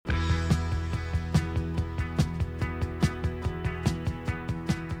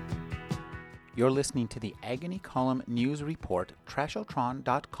You're listening to the Agony Column News Report,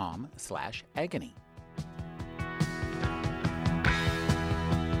 trashotron.com/agony.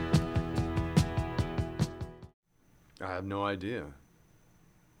 I have no idea.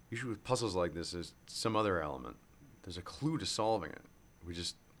 Usually with puzzles like this, there's some other element. There's a clue to solving it. We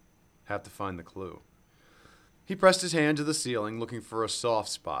just have to find the clue. He pressed his hand to the ceiling, looking for a soft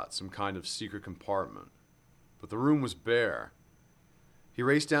spot, some kind of secret compartment. But the room was bare. He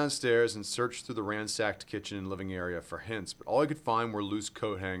raced downstairs and searched through the ransacked kitchen and living area for hints, but all he could find were loose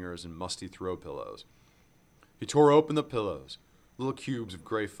coat hangers and musty throw pillows. He tore open the pillows, little cubes of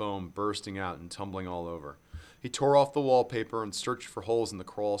gray foam bursting out and tumbling all over. He tore off the wallpaper and searched for holes in the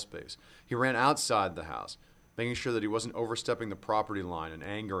crawl space. He ran outside the house, making sure that he wasn't overstepping the property line and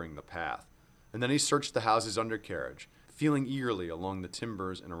angering the path. And then he searched the house's undercarriage, feeling eagerly along the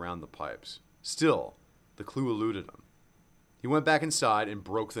timbers and around the pipes. Still, the clue eluded him. He went back inside and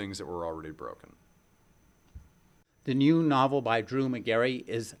broke things that were already broken. The new novel by Drew Magary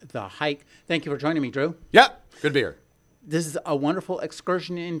is The Hike. Thank you for joining me, Drew. Yeah, good to be here. This is a wonderful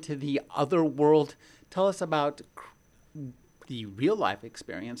excursion into the other world. Tell us about the real-life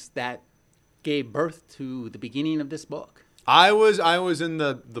experience that gave birth to the beginning of this book. I was in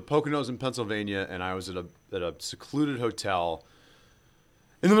the Poconos in Pennsylvania, and I was at a secluded hotel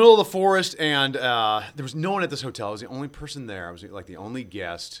in the middle of the forest, and there was no one at this hotel. I was the only person there. I was like the only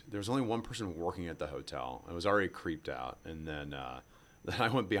guest. There was only one person working at the hotel. I was already creeped out, and then I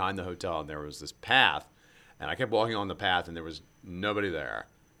went behind the hotel, and there was this path, and I kept walking on the path, and there was nobody there.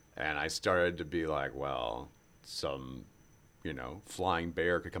 And I started to be like, well, some, flying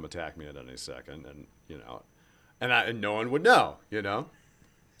bear could come attack me at any second, and and no one would know,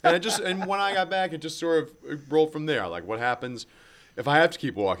 And and when I got back, it just sort of rolled from there. Like, what happens if I have to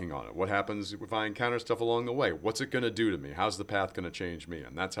keep walking on it? What happens if I encounter stuff along the way? What's it going to do to me? How's the path going to change me?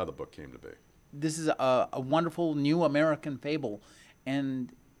 And that's how the book came to be. This is a wonderful new American fable.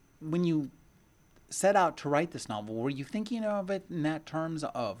 And when you set out to write this novel, were you thinking of it in that terms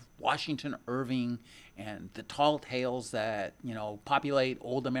of Washington Irving and the tall tales that, populate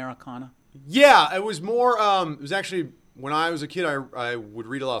old Americana? Yeah, it was more, it was actually, when I was a kid, I would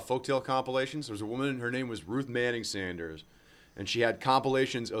read a lot of folktale compilations. There was a woman, her name was Ruth Manning Sanders, and she had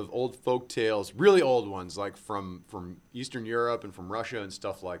compilations of old folk tales, really old ones, like from Eastern Europe and from Russia and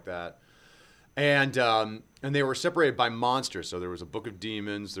stuff like that. And they were separated by monsters. So there was a book of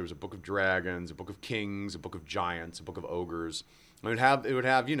demons, there was a book of dragons, a book of kings, a book of giants, a book of ogres. It would have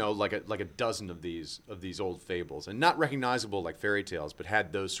like a dozen of these old fables, and not recognizable like fairy tales, but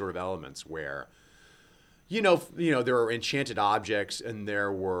had those sort of elements where there were enchanted objects, and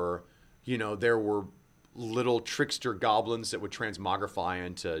there were little trickster goblins that would transmogrify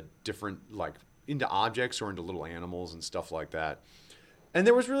into different, into objects or into little animals and stuff like that. And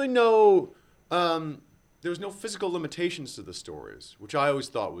there was really no physical limitations to the stories, which I always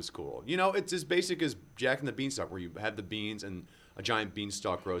thought was cool. It's as basic as Jack and the Beanstalk, where you have the beans and a giant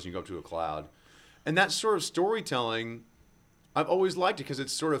beanstalk grows and you go up to a cloud. And that sort of storytelling, I've always liked it because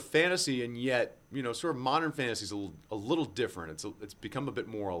it's sort of fantasy, and yet, sort of modern fantasy is a little different. It's become a bit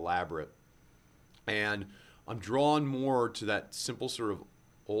more elaborate. And I'm drawn more to that simple sort of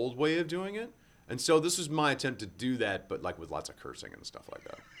old way of doing it. And so this was my attempt to do that, but with lots of cursing and stuff like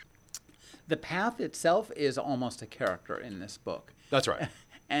that. The path itself is almost a character in this book. That's right.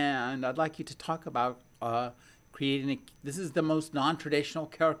 And I'd like you to talk about this is the most non-traditional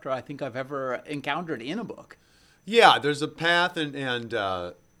character I think I've ever encountered in a book. Yeah, there's a path, and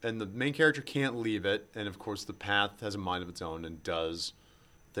the main character can't leave it. And, of course, the path has a mind of its own and does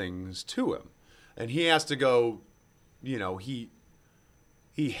things to him. And he has to go, he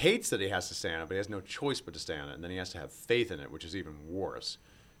hates that he has to stay on it, but he has no choice but to stay on it. And then he has to have faith in it, which is even worse,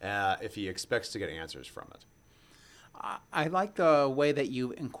 if he expects to get answers from it. I like the way that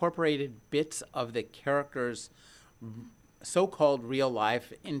you incorporated bits of the character's so-called real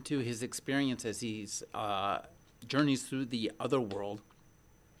life into his experience as he journeys through the other world.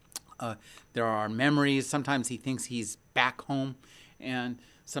 There are memories. Sometimes he thinks he's back home, and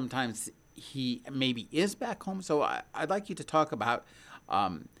sometimes he maybe is back home. So I'd like you to talk about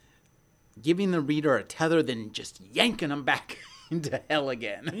giving the reader a tether than just yanking him back into hell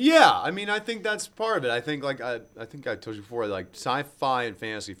again. Yeah, I mean, I think that's part of it. I think, I think I told you before, sci-fi and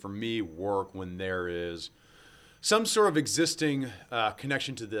fantasy for me work when there is some sort of existing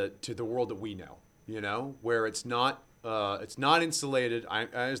connection to the world that we know. Where it's not insulated. I,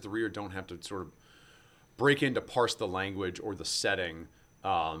 as the reader, don't have to sort of break in to parse the language or the setting.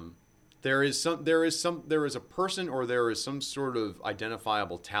 There is a person, or there is some sort of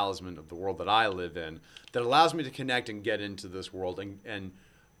identifiable talisman of the world that I live in that allows me to connect and get into this world and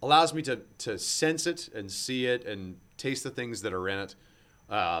allows me to sense it and see it and taste the things that are in it.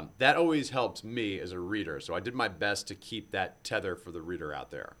 That always helps me as a reader. So I did my best to keep that tether for the reader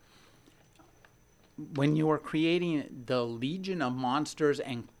out there. When you are creating the legion of monsters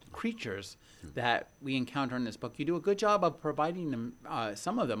and creatures that we encounter in this book, you do a good job of providing them,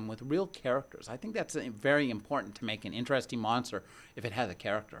 some of them, with real characters. I think that's very important to make an interesting monster if it has a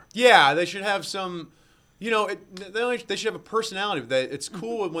character. Yeah, they should have some, they should have a personality. It's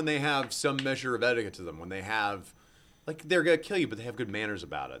cool when they have some measure of etiquette to them, when they have, like, they're going to kill you, but they have good manners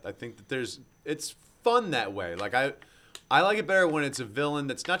about it. I think that it's fun that way. Like, I like it better when it's a villain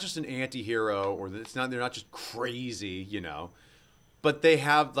that's not just an anti-hero, or they're not just crazy, but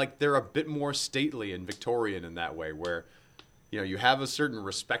they're a bit more stately and Victorian in that way, where, you have a certain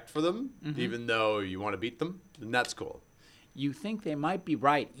respect for them, even though you want to beat them, and that's cool. You think they might be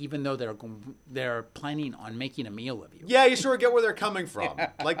right, even though they're planning on making a meal of you. Yeah, you sort of get where they're coming from.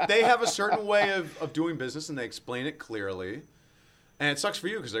 Like, they have a certain way of doing business, and they explain it clearly. And it sucks for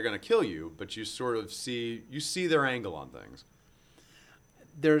you because they're going to kill you, but you sort of see their angle on things.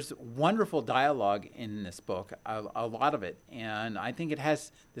 There's wonderful dialogue in this book, a lot of it, and I think it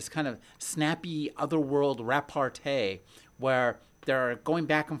has this kind of snappy otherworld repartee where they're going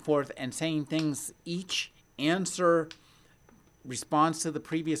back and forth and saying things. Each answer responds to the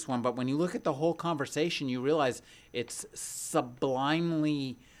previous one, but when you look at the whole conversation, you realize it's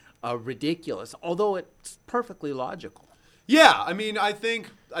sublimely ridiculous, although it's perfectly logical. Yeah, I mean, I think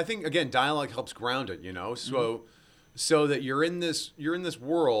again, dialogue helps ground it, so that you're in this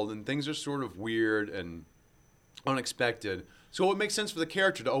world and things are sort of weird and unexpected. So it makes sense for the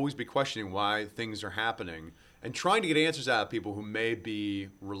character to always be questioning why things are happening and trying to get answers out of people who may be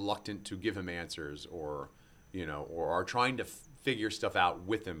reluctant to give him answers, or are trying to figure stuff out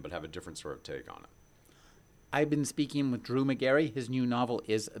with him but have a different sort of take on it. I've been speaking with Drew Magary. His new novel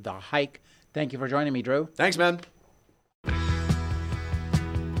is The Hike. Thank you for joining me, Drew. Thanks, man.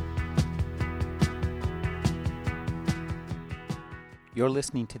 You're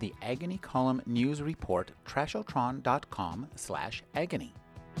listening to the Agony Column News Report, trashotron.com/agony.